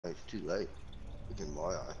It's too late. It's in my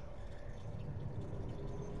eye.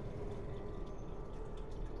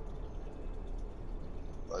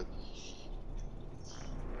 Like,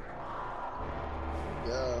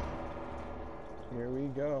 yeah. Here we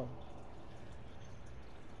go.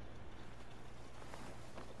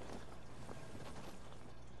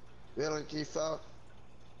 Really, default?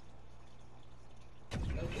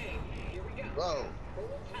 Okay, here we go. Whoa.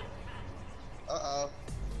 Uh-oh.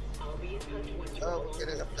 I'll be in touch once you're Oh,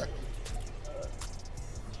 getting abducted.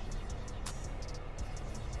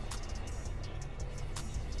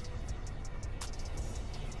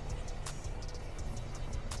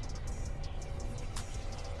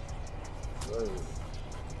 Whoa.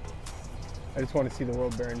 I just want to see the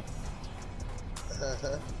world burn.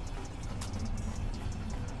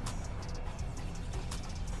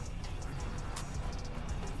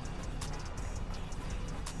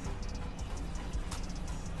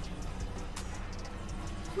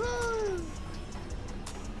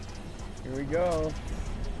 Here we go.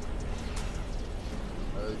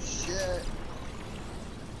 Oh shit.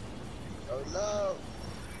 Oh no.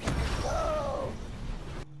 No.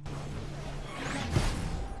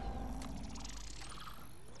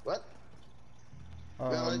 What?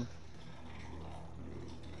 Really?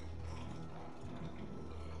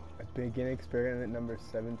 Begin experiment number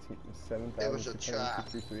 17, It was a trap.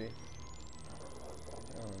 7,663.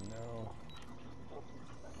 Oh no.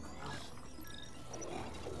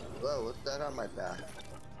 Whoa, what's that on my back?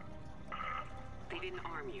 They didn't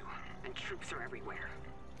arm you, and troops are everywhere.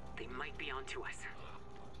 They might be onto us.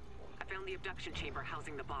 I found the abduction chamber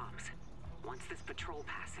housing the bombs. Once this patrol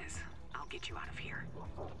passes, I'll get you out of here.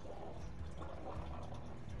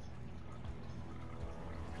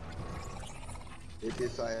 Maybe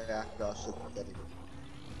if I act all sympathetic.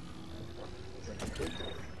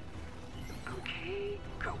 Okay,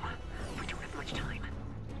 go. We don't have much time.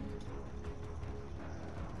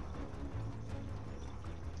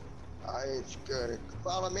 I ain't scared.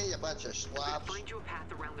 Follow me, you bunch of slobs. Find you a path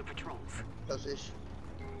around the patrols. Position.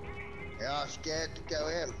 You're all scared to go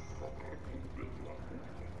in.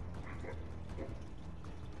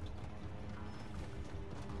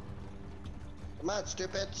 Come on,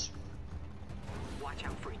 stupids. Watch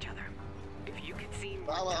out for each other. If you get seen,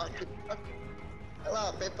 we're Follow. done.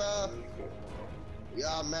 Hello, people. We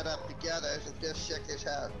all met up together. Isn't this sick as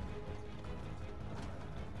hell?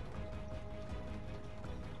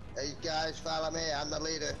 Hey, you guys, follow me. I'm the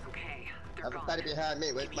leader. Okay, they're Everybody gone. behind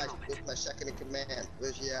me. Where's Give me a my moment. second in command?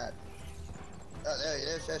 Where's he at? Oh, there he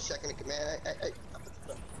is. There's second in command. Hey.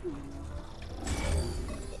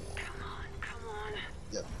 Come on.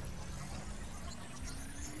 Yep.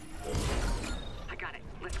 I got it.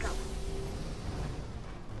 Let's go.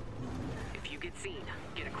 If you get seen,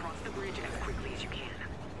 get across the bridge as quickly as you can.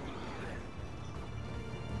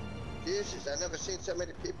 Jesus, I've never seen so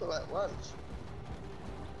many people at once.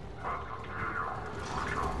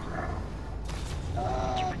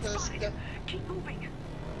 Keep moving.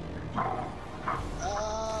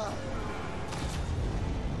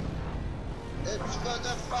 It's for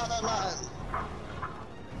the fatherland.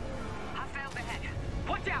 Hostiles ahead.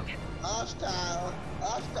 Watch out.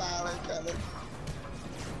 Hostile incoming.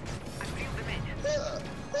 I sealed them in.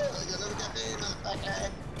 You'll never get me,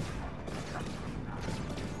 motherfucker.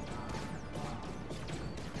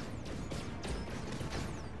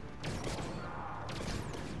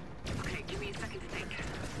 Okay, give me a second to think.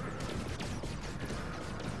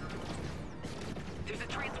 There's a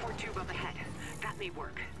transport tube up ahead. That may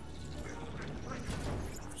work.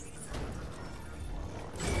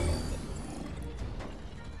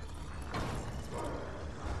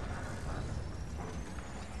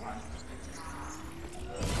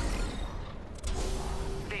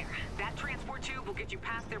 There. That transport tube will get you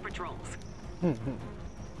past their patrols. Pretty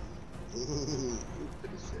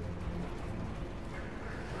sick.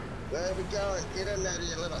 Where are we going? Get in there,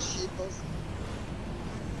 you little sheeples.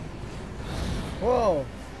 Whoa!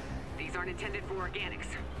 These aren't intended for organics.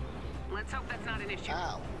 Let's hope that's not an issue.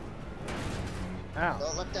 Ow. Ow.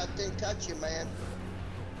 Don't let that thing touch you, man.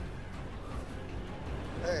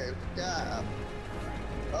 Hey, yeah.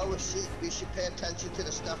 Oh, we should pay attention to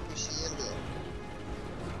the stuff we see in there.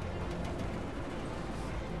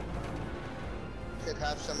 Could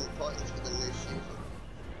have some importance for the new season.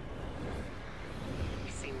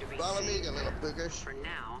 You seem to be Follow me, safe. you little boogers. For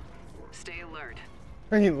now, stay alert.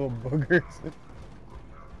 You little boogers.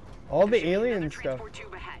 All the There should be alien another stuff. transport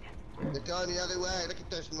tube ahead. They're going the other way. Look at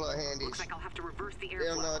those little handies. Looks like I'll have to reverse the They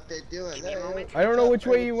don't know airflow. what they're doing. Give me a moment. I don't know which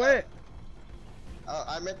way you went. Oh,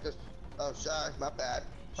 I meant this. Oh, sorry, my bad.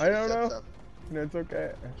 I don't Should've know. said No, it's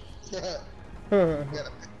okay. so. Huh. We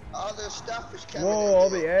gotta All this stuff is coming Whoa, in all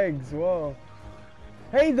here. the eggs. Whoa.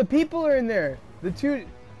 Hey, the people are in there. The two.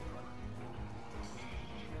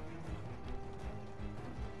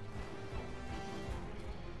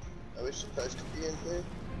 Are we supposed to be in here?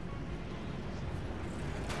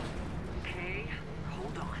 Okay,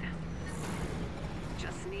 hold on.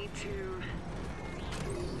 Just need to...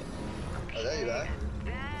 Oh, there you are.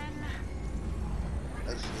 Then...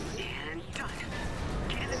 I see. And done.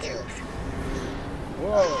 Get in the Yeah. tubes.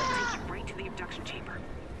 Whoa. Take you right to the abduction chamber.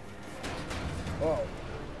 Whoa.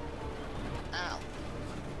 Ow.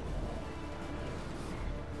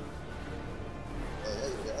 Oh, there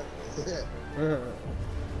you go.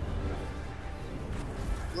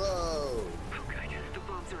 Whoa. Oh, good. The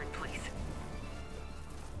bombs are in place.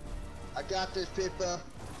 I got this, people.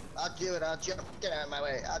 I'll do it. I'll jump. Get out of my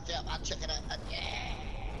way. I'll jump. I'll check it out. Yeah.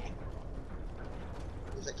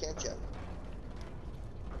 Because I can't jump.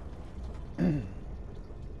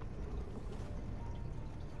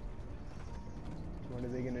 What are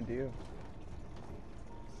they gonna do?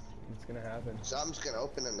 What's gonna happen? Something's gonna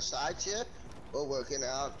open in the sides here, or we're gonna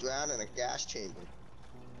out drown in a gas chamber.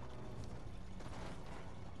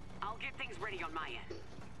 I'll get things ready on my end.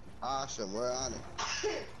 Awesome, we're on it.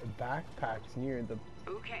 The backpack's near the.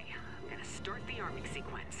 Okay, I'm gonna start the arming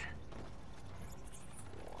sequence.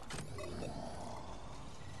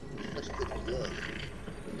 That's pretty good.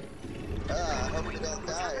 I hope we don't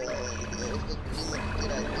die. It seems like a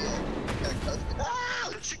good idea. Kinda close to- Ah!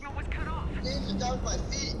 The signal was cut off. Jesus, that was my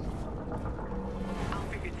feet. I'll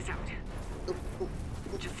figure this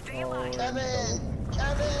out. Just stay Oh, alive. Kevin!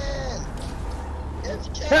 Kevin! It's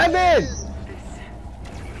Kevin! Kevin! This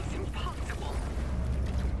is impossible.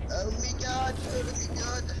 Oh my god, oh my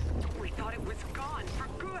god. We thought it was gone for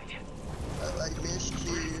good. Oh, I missed Last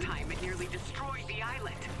you. time it nearly destroyed the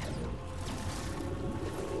island.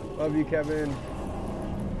 Love you, Kevin.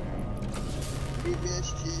 We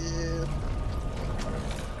missed you.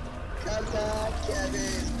 Come back,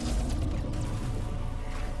 Kevin.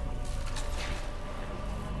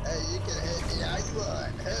 Hey, you can hit me. I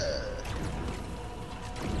won. Huh?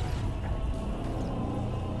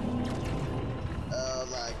 Oh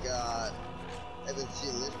my god. I haven't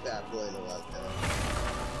seen this bad boy in a long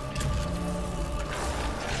time.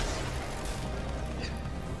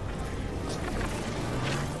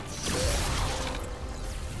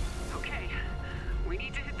 Okay, we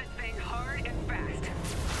need to hit this thing hard and fast.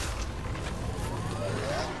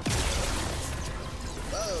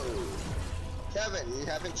 Whoa. Kevin, you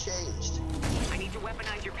haven't changed. I need to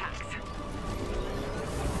weaponize your packs.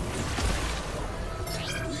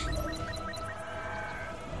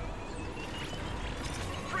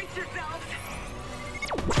 Brace yourselves!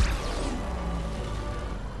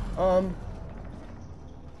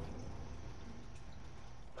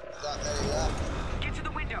 Not many left. Get to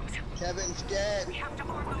the windows. Kevin's dead. We have to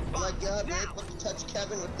arm those Oh my bombs god, we're now. able to touch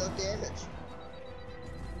Kevin with no damage.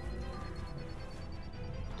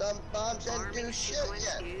 Dumb bombs and Arming do shit sequence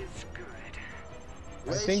yet. is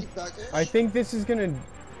good. Lazy buggers. I think this is gonna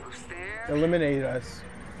Almost there. eliminate us.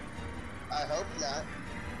 I hope not.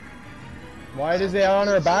 Why does it on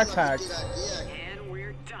our Seems like a backpacks? good idea. And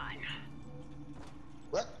we're done.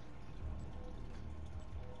 What?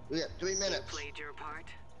 We got 3 You minutes. played your part.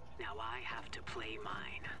 Now I have to play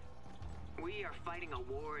mine. We are fighting a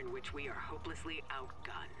war in which we are hopelessly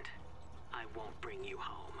outgunned. I won't bring you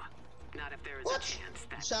home. Not if there is What? a chance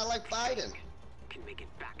that You sound like Biden. can make it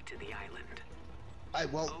back to the island. I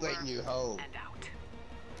won't bring Over you home. and out.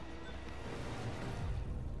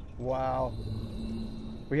 Wow.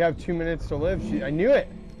 We have 2 minutes to live. I knew it.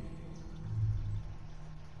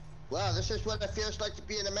 Wow, this is what it feels like to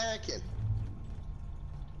be an American.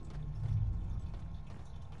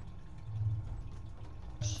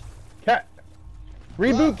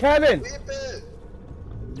 Reboot, Wow. Kevin. Reboot.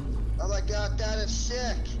 Oh my god, that is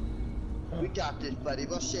sick. We got this, buddy.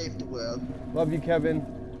 We'll save the world. Love you, Kevin.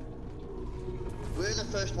 We're the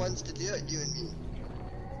first ones to do it, you and me.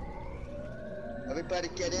 Everybody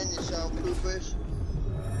get in, you sound poopers.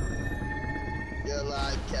 You're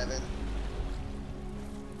alive, Kevin.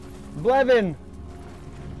 Blevin.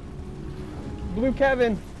 Blue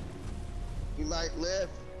Kevin. You might live.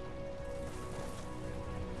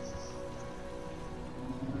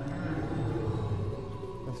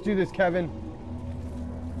 Let's do this, Kevin.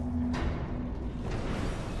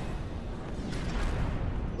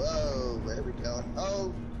 Whoa, where are we going?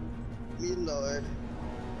 Oh, me lord.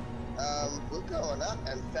 We're going up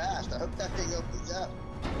and fast. I hope that thing opens up.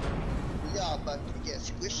 We are about to get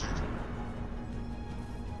squishy.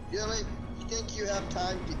 Really? You think you have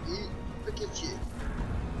time to eat? Look at you.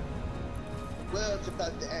 The world's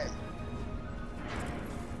about to end.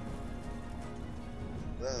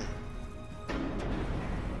 Boom.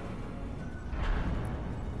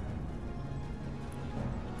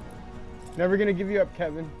 Never gonna give you up,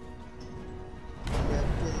 Kevin. Yeah,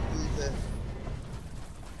 pretty easy.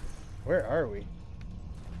 Where are we?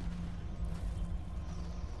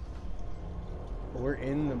 We're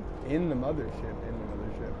in the mothership.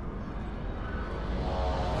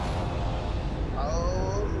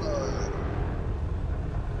 Oh, Lord.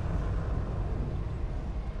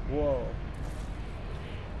 Whoa.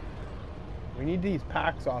 We need these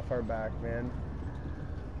packs off our back, man.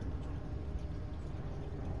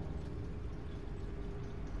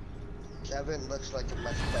 Kevin looks like a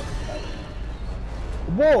much better Kevin.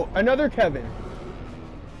 Whoa, another Kevin.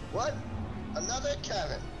 What? Another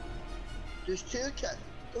Kevin? There's 2 Kevin,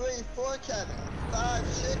 3, 4 Kevin, 5,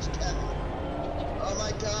 6 Kevin. Oh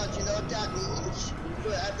my God, you know what that means?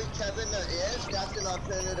 For every Kevin there is, that's an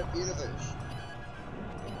alternative universe.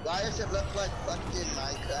 Why does it look like fucking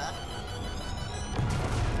Minecraft?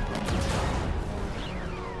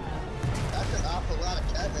 That's an awful lot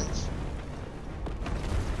of Kevins.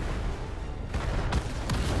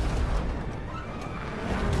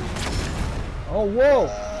 Oh, whoa.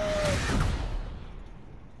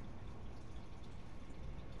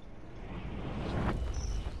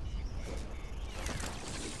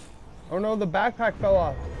 Oh no, the backpack fell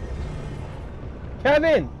off.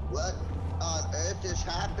 Kevin! What on earth is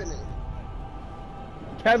happening?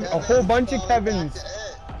 Kevin, a whole bunch of Kevins.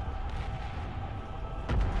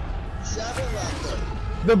 7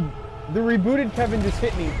 of them. The rebooted Kevin just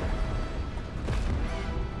hit me.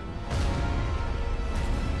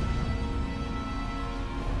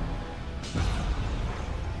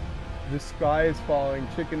 The sky is falling.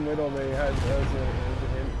 Chicken Little, they had as a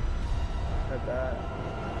hint at that.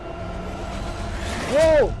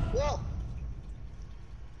 Whoa! Whoa!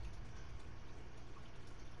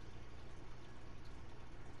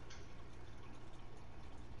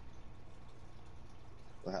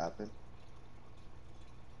 What happened?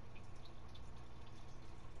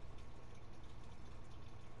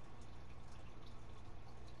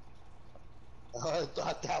 Oh, I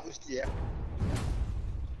thought that was the end.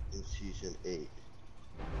 In season 8.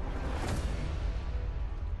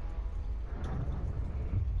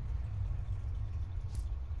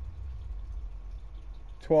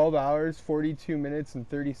 12 hours, 42 minutes, and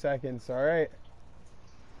 30 seconds. All right.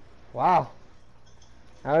 Wow.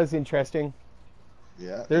 That was interesting.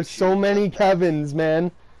 Yeah. There's so many Kevins,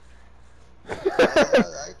 man.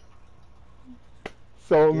 Right?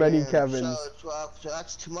 So many Yeah, Kevins. So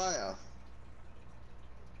that's tomorrow.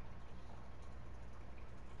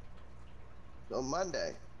 So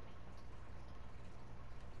Monday.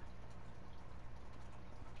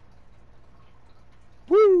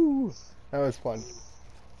 Woo! That was fun.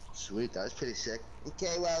 Sweet, that was pretty sick.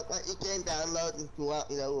 Okay, well, let your game download and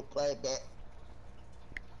we'll play a bit.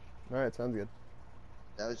 All right, sounds good.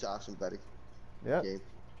 That was awesome, buddy. Yeah, Game.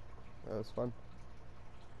 that was fun.